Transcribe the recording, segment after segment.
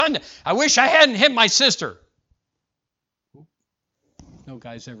I wish I hadn't hit my sister. No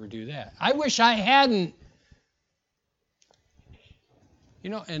guys ever do that. I wish I hadn't.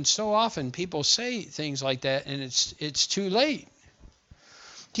 And so often people say things like that, and it's too late.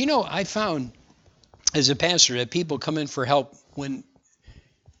 I found as a pastor that people come in for help when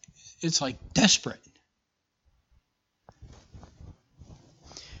it's like desperate.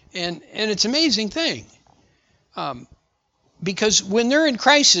 And it's an amazing thing. Because when they're in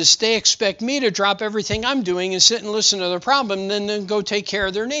crisis, they expect me to drop everything I'm doing and sit and listen to their problem and then go take care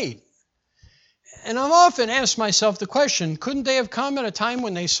of their need. And I've often asked myself the question, couldn't they have come at a time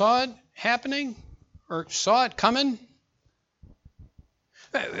when they saw it happening or saw it coming?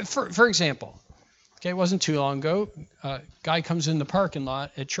 For example, it wasn't too long ago, a guy comes in the parking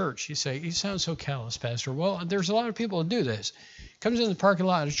lot at church. You say, you sound so callous, Pastor. Well, there's a lot of people who do this. Comes in the parking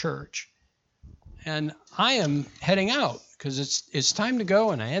lot of church, and I am heading out because it's time to go,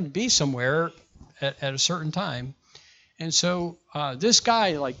 and I had to be somewhere at a certain time. And so this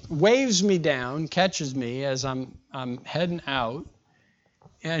guy waves me down, catches me as I'm heading out,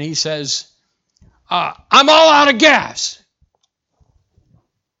 and he says, "I'm all out of gas."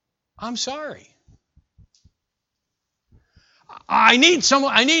 I'm sorry. I need some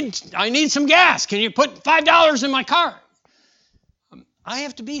gas. Can you put $5 in my car? I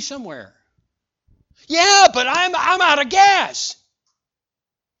have to be somewhere. Yeah, but I'm out of gas.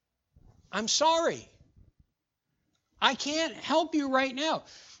 I'm sorry. I can't help you right now.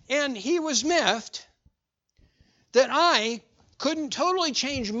 And he was miffed that I couldn't totally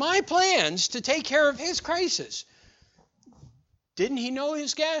change my plans to take care of his crisis. Didn't he know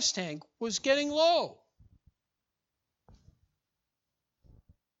his gas tank was getting low?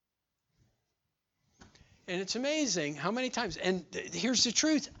 And it's amazing how many times, and here's the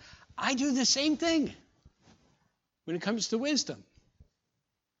truth, I do the same thing when it comes to wisdom.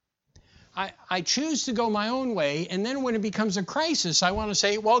 I choose to go my own way, and then when it becomes a crisis, I want to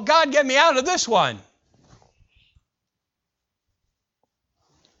say, well, God, get me out of this one.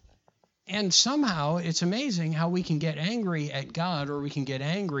 And somehow it's amazing how we can get angry at God, or we can get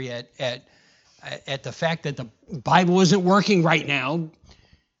angry at the fact that the Bible isn't working right now,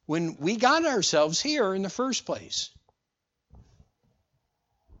 when we got ourselves here in the first place.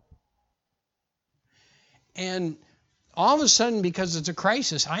 And all of a sudden, because it's a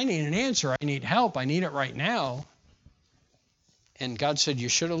crisis, I need an answer. I need help. I need it right now. And God said, you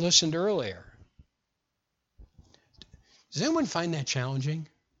should have listened earlier. Does anyone find that challenging?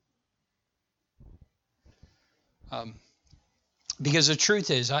 Because the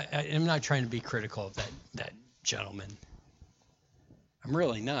truth is, I'm not trying to be critical of that gentleman. I'm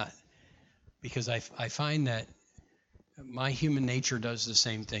really not. Because I find that my human nature does the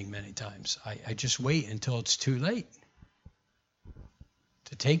same thing many times. I just wait until it's too late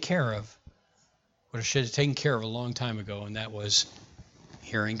to take care of what I should have taken care of a long time ago, and that was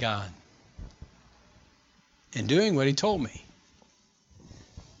hearing God and doing what He told me,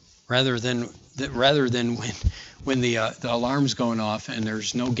 rather than when the alarm's going off and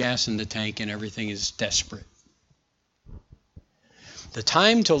there's no gas in the tank and everything is desperate. The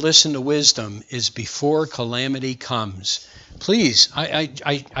time to listen to wisdom is before calamity comes. Please,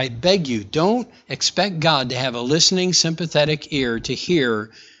 I beg you, don't expect God to have a listening, sympathetic ear to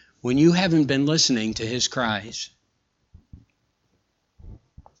hear when you haven't been listening to His cries.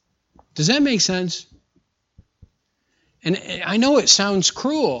 Does that make sense? And I know it sounds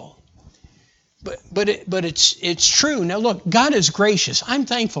cruel, but it's true. Now look, God is gracious. I'm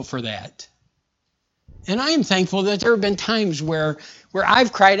thankful for that. And I am thankful that there have been times where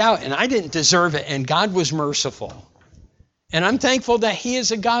I've cried out and I didn't deserve it, and God was merciful. And I'm thankful that He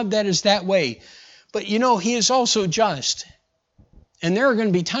is a God that is that way. But He is also just. And there are going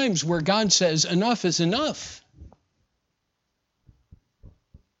to be times where God says, enough is enough.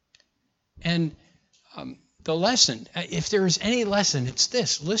 And the lesson, if there is any lesson, it's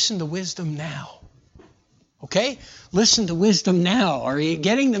this: listen to wisdom now. Okay? Listen to wisdom now. Are you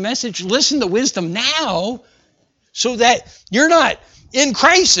getting the message? Listen to wisdom now so that you're not in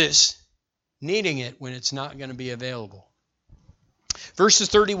crisis needing it when it's not going to be available. Verses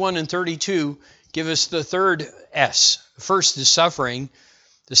 31 and 32 give us the third S. First is suffering.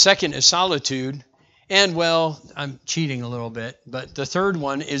 The second is solitude. And, well, I'm cheating a little bit, but the third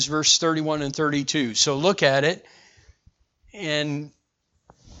one is verse 31 and 32. So look at it, and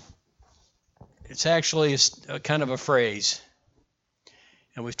it's actually a kind of a phrase.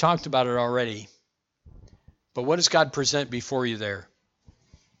 And we've talked about it already. But what does God present before you there?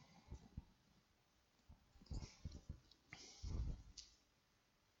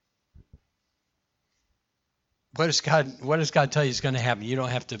 What does God tell you is going to happen? You don't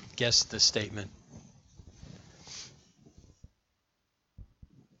have to guess the statement.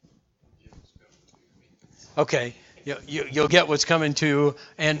 Okay, you'll get what's coming to,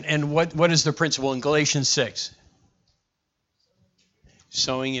 and what is the principle in Galatians 6?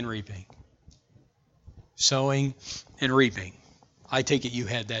 Sowing and reaping. Sowing and reaping. I take it you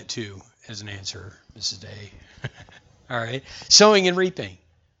had that too as an answer, Mrs. Day. All right. Sowing and reaping.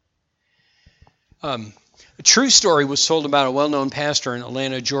 A true story was told about a well-known pastor in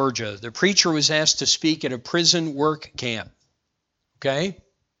Atlanta, Georgia. The preacher was asked to speak at a prison work camp. Okay?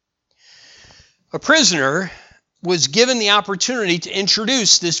 A prisoner was given the opportunity to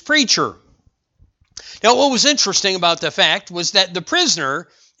introduce this preacher. Now, what was interesting about the fact was that the prisoner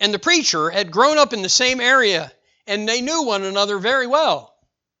and the preacher had grown up in the same area, and they knew one another very well.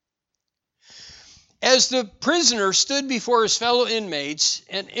 As the prisoner stood before his fellow inmates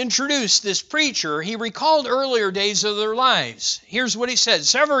and introduced this preacher, he recalled earlier days of their lives. Here's what he said.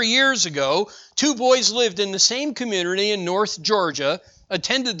 Several years ago, two boys lived in the same community in North Georgia,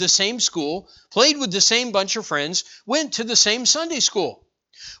 attended the same school, played with the same bunch of friends, went to the same Sunday school.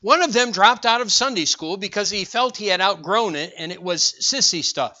 One of them dropped out of Sunday school because he felt he had outgrown it and it was sissy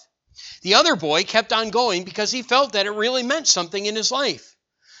stuff. The other boy kept on going because he felt that it really meant something in his life.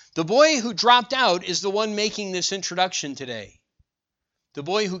 The boy who dropped out is the one making this introduction today. The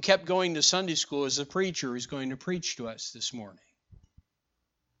boy who kept going to Sunday school is the preacher who's going to preach to us this morning.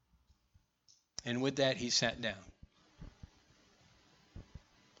 And with that, he sat down.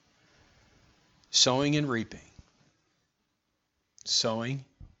 Sowing and reaping. Sowing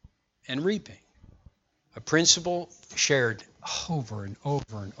and reaping. A principle shared over and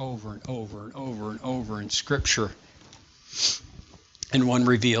over and over and over and over and over in Scripture, and one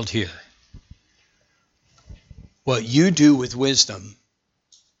revealed here. What you do with wisdom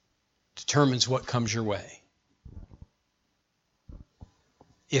determines what comes your way.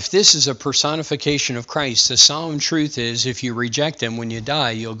 If this is a personification of Christ, the solemn truth is if you reject Him when you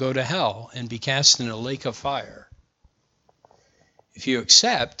die, you'll go to hell and be cast in a lake of fire. If you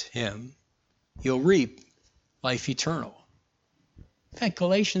accept Him, you'll reap life eternal. In fact,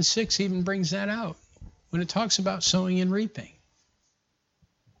 Galatians 6 even brings that out when it talks about sowing and reaping.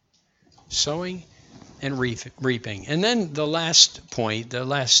 Sowing and reaping. And then the last point, the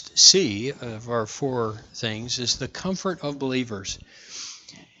last C of our four things is the comfort of believers.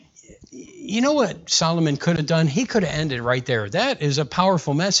 You know what Solomon could have done? He could have ended right there. That is a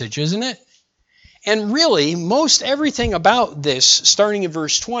powerful message, isn't it? And really, most everything about this, starting in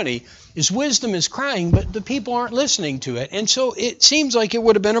verse 20, is wisdom is crying, but the people aren't listening to it. And so it seems like it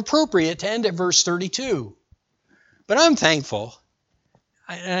would have been appropriate to end at verse 32. But I'm thankful,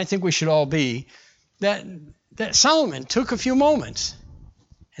 and I think we should all be, that Solomon took a few moments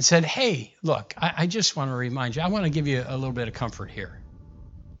and said, hey, look, I just want to remind you, I want to give you a little bit of comfort here.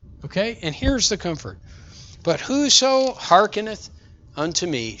 Okay? And here's the comfort. But whoso hearkeneth unto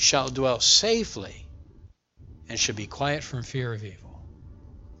me shall dwell safely and shall be quiet from fear of evil.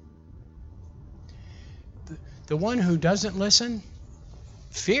 The one who doesn't listen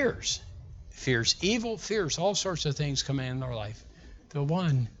fears evil, fears all sorts of things coming in their life. The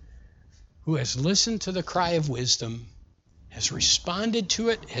one who has listened to the cry of wisdom, has responded to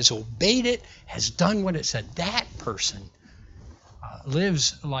it, has obeyed it, has done what it said, that person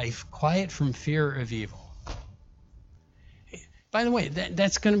lives life quiet from fear of evil. By the way,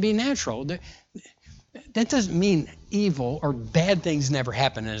 that's going to be natural. That doesn't mean evil or bad things never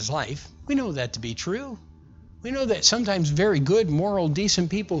happen in his life. We know that to be true. We know that sometimes very good, moral,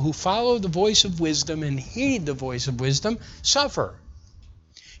 decent people who follow the voice of wisdom and heed the voice of wisdom suffer.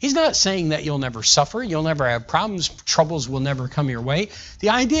 He's not saying that you'll never suffer, you'll never have problems, troubles will never come your way. The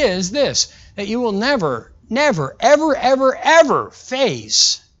idea is this, that you will never, ever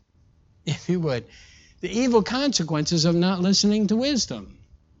face, if you would, the evil consequences of not listening to wisdom.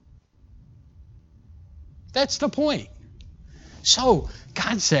 That's the point. So,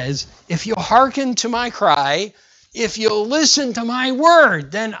 God says, if you'll hearken to my cry, if you'll listen to my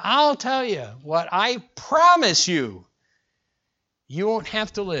word, then I'll tell you what I promise you. You won't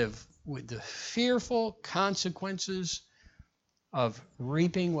have to live with the fearful consequences of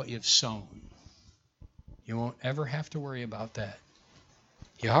reaping what you've sown. You won't ever have to worry about that.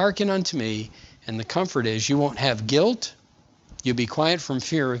 You hearken unto me, and the comfort is you won't have guilt. You'll be quiet from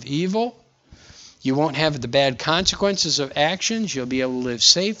fear of evil. You won't have the bad consequences of actions. You'll be able to live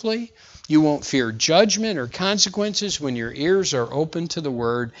safely. You won't fear judgment or consequences when your ears are open to the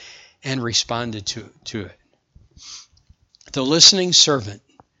word and responded to it. The listening servant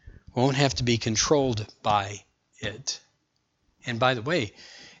won't have to be controlled by it. And by the way,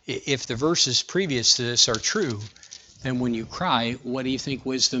 if the verses previous to this are true, then when you cry, what do you think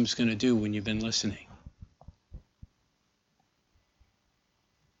wisdom's going to do when you've been listening?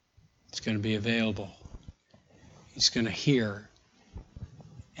 It's going to be available. He's going to hear,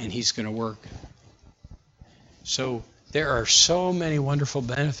 and he's going to work. So there are so many wonderful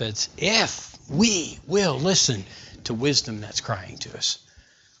benefits if we will listen to wisdom that's crying to us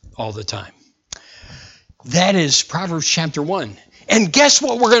all the time. That is Proverbs chapter 1. And guess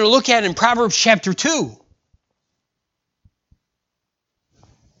what we're going to look at in Proverbs chapter 2?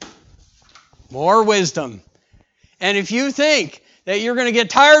 More wisdom. And if you think that you're going to get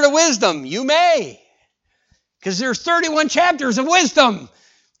tired of wisdom, you may. Because there's 31 chapters of wisdom.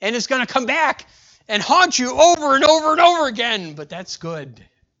 And it's going to come back and haunt you over and over and over again. But that's good.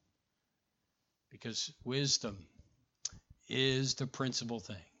 Because wisdom is the principal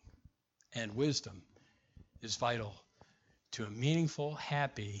thing. And wisdom is vital to a meaningful,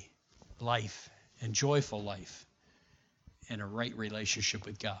 happy life and joyful life and a right relationship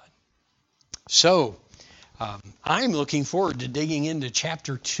with God. So, I'm looking forward to digging into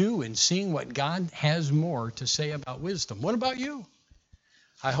chapter 2 and seeing what God has more to say about wisdom. What about you?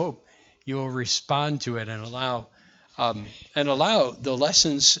 I hope you will respond to it and allow the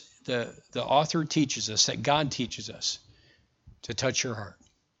lessons the author teaches us, that God teaches us, to touch your heart.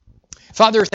 Father,